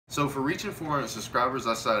So for reaching 400 subscribers, I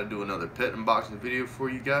decided to do another pet unboxing video for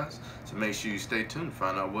you guys. So make sure you stay tuned to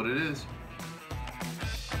find out what it is.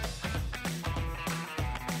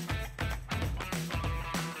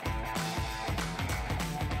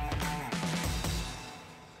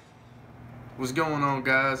 What's going on,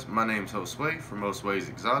 guys? My name's Josue from Josue's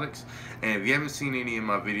Exotics, and if you haven't seen any of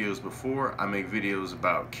my videos before, I make videos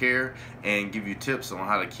about care and give you tips on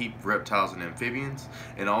how to keep reptiles and amphibians,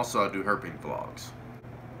 and also I do herping vlogs.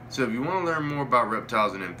 So if you want to learn more about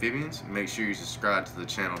reptiles and amphibians, make sure you subscribe to the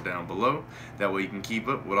channel down below. That way you can keep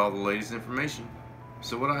up with all the latest information.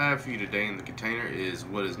 So what I have for you today in the container is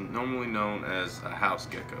what is normally known as a house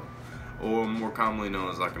gecko, or more commonly known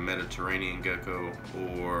as like a Mediterranean gecko,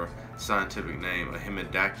 or scientific name, a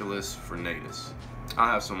Hemidactylus frenatus.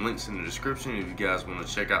 I'll have some links in the description if you guys want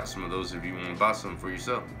to check out some of those if you want to buy some for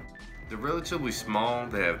yourself. They're relatively small.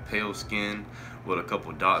 They have pale skin with a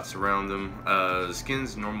couple dots around them. The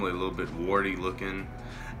skin's normally a little bit warty looking,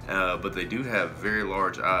 but they do have very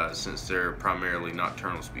large eyes since they're primarily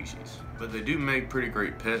nocturnal species. But they do make pretty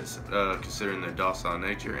great pets considering their docile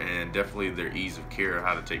nature and definitely their ease of care,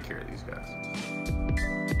 how to take care of these guys.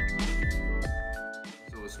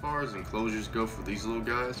 So as far as enclosures go for these little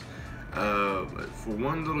guys, for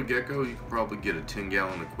one little gecko, you can probably get a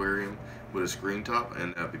 10-gallon aquarium with a screen top,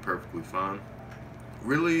 and that'd be perfectly fine.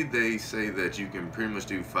 Really, they say that you can pretty much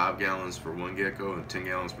do 5 gallons for one gecko and 10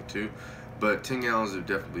 gallons for two, but 10 gallons is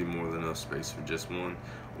definitely more than enough space for just one,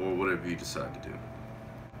 or whatever you decide to do.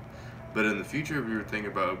 But in the future, if you were thinking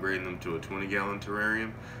about upgrading them to a 20-gallon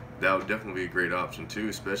terrarium, that would definitely be a great option too,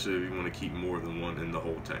 especially if you want to keep more than one in the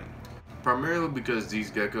whole tank. Primarily because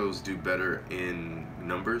these geckos do better in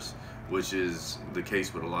numbers, which is the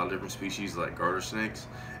case with a lot of different species like garter snakes,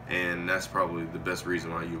 and that's probably the best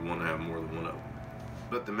reason why you want to have more than one of them.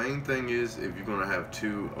 But the main thing is, if you're going to have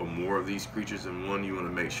 2 or more of these creatures in one, you want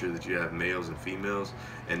to make sure that you have males and females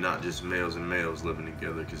and not just males and males living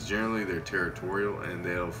together, because generally they're territorial and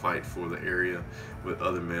they'll fight for the area with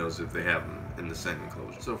other males if they have them in the same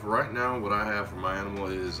enclosure. So for right now, what I have for my animal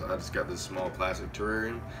is I just got this small plastic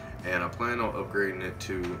terrarium, and I plan on upgrading it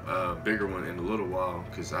to a bigger one in a little while,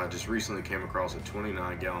 because I just recently came across a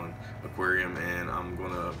 29-gallon aquarium and I'm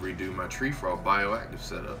going to redo my tree frog bioactive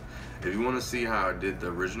setup. If you want to see how I did the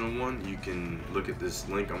original one, you can look at this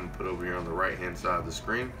link I'm going to put over here on the right hand side of the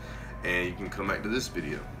screen, and you can come back to this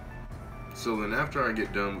video. So then after I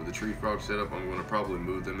get done with the tree frog setup, I'm going to probably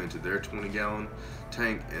move them into their 20-gallon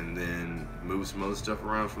tank and then move some other stuff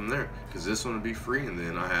around from there, because this one will be free, and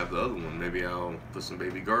then I have the other one. Maybe I'll put some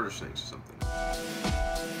baby garter snakes or something. These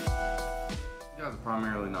guys are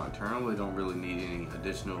primarily nocturnal. They don't really need any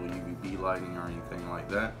additional UVB lighting or anything like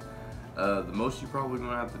that. The most you're probably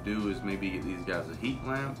going to have to do is maybe get these guys a heat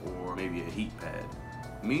lamp or maybe a heat pad.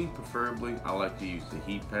 Me, preferably, I like to use the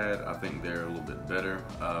heat pad. I think they're a little bit better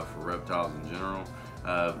for reptiles in general,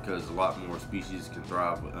 because a lot more species can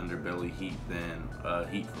thrive with underbelly heat than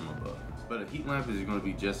heat from above. But a heat lamp is going to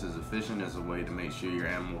be just as efficient as a way to make sure your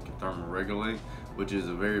animal can thermoregulate, which is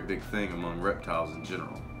a very big thing among reptiles in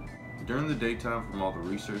general. During the daytime, from all the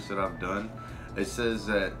research that I've done, it says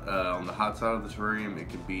that on the hot side of the terrarium it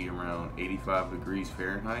can be around 85 degrees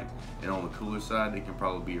Fahrenheit, and on the cooler side it can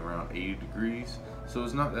probably be around 80 degrees. So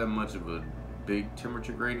it's not that much of a big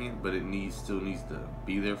temperature gradient, but it still needs to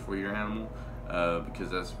be there for your animal, because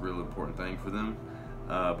that's a real important thing for them.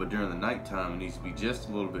 But during the nighttime it needs to be just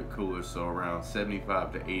a little bit cooler, so around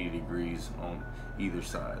 75 to 80 degrees on either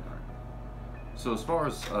side. So as far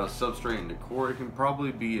as substrate and decor, it can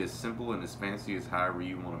probably be as simple and as fancy as however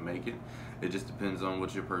you want to make it. It just depends on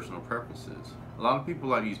what your personal preference is. A lot of people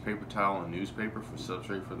like to use paper towel and newspaper for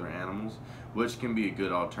substrate for their animals, which can be a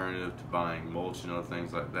good alternative to buying mulch and other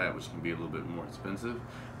things like that, which can be a little bit more expensive,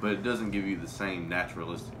 but it doesn't give you the same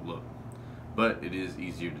naturalistic look. But it is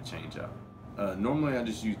easier to change out. Normally I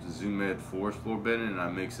just use the Zoom Ed forest floor bedding, and I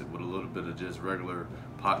mix it with a little bit of just regular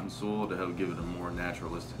pot and soil to help give it a more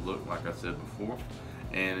naturalistic look, like I said before,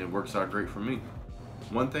 and it works out great for me.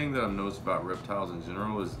 One thing that I've noticed about reptiles in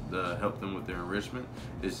general is to help them with their enrichment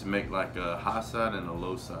is to make like a high side and a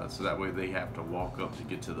low side, so that way they have to walk up to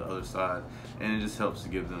get to the other side, and it just helps to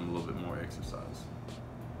give them a little bit more exercise.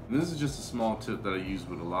 And this is just a small tip that I use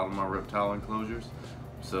with a lot of my reptile enclosures,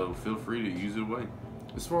 so feel free to use it away.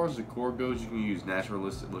 As far as decor goes, you can use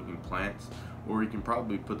naturalistic looking plants, or you can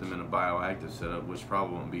probably put them in a bioactive setup, which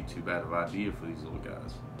probably won't be too bad of an idea for these little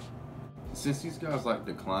guys. Since these guys like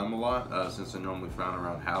to climb a lot, since they're normally found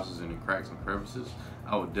around houses and in cracks and crevices,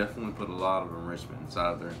 I would definitely put a lot of enrichment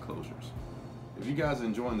inside of their enclosures. If you guys are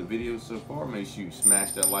enjoying the video so far, make sure you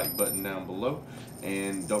smash that like button down below,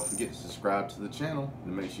 and don't forget to subscribe to the channel to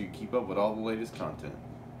make sure you keep up with all the latest content.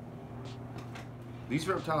 These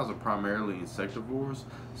reptiles are primarily insectivores,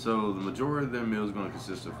 so the majority of their meal is going to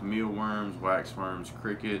consist of mealworms, waxworms,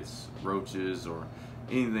 crickets, roaches, or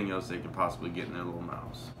anything else they can possibly get in their little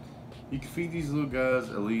mouths. You can feed these little guys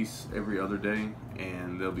at least every other day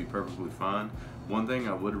and they'll be perfectly fine. One thing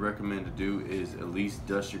I would recommend to do is at least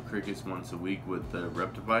dust your crickets once a week with the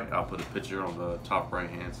Reptivite. I'll put a picture on the top right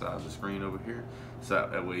hand side of the screen over here, so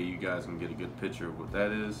that way you guys can get a good picture of what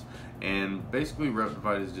that is. And basically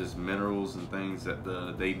Reptivite is just minerals and things that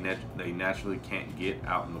they naturally can't get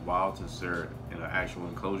out in the wild since they're in an actual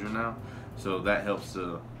enclosure now. So that helps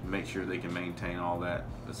to make sure they can maintain all that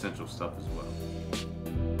essential stuff as well.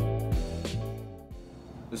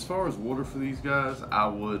 As far as water for these guys, I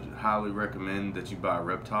would highly recommend that you buy a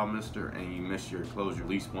reptile mister and you mist your enclosure at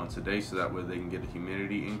least once a day, so that way they can get a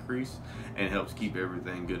humidity increase, and it helps keep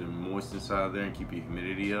everything good and moist inside of there and keep your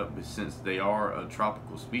humidity up. But since they are a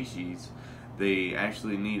tropical species, they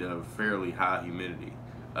actually need a fairly high humidity.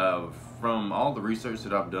 From all the research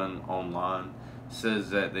that I've done online, says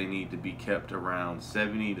that they need to be kept around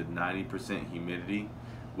 70 to 90% humidity,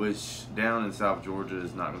 which down in South Georgia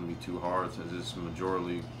is not going to be too hard since it's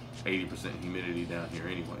majority 80% humidity down here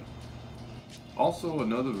anyway. Also,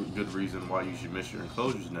 another good reason why you should mist your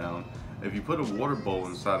enclosures down, if you put a water bowl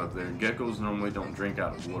inside of there, geckos normally don't drink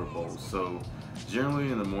out of water bowls, so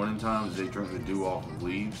generally in the morning times they drink the dew off of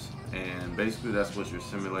leaves, and basically that's what you're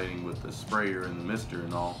simulating with the sprayer and the mister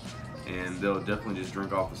and all, and they'll definitely just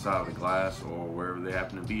drink off the side of the glass or wherever they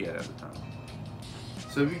happen to be at the time.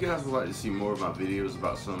 So if you guys would like to see more of my videos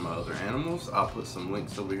about some of my other animals, I'll put some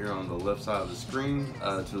links over here on the left side of the screen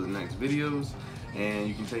to the next videos, and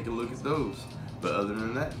you can take a look at those. But other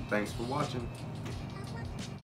than that, thanks for watching.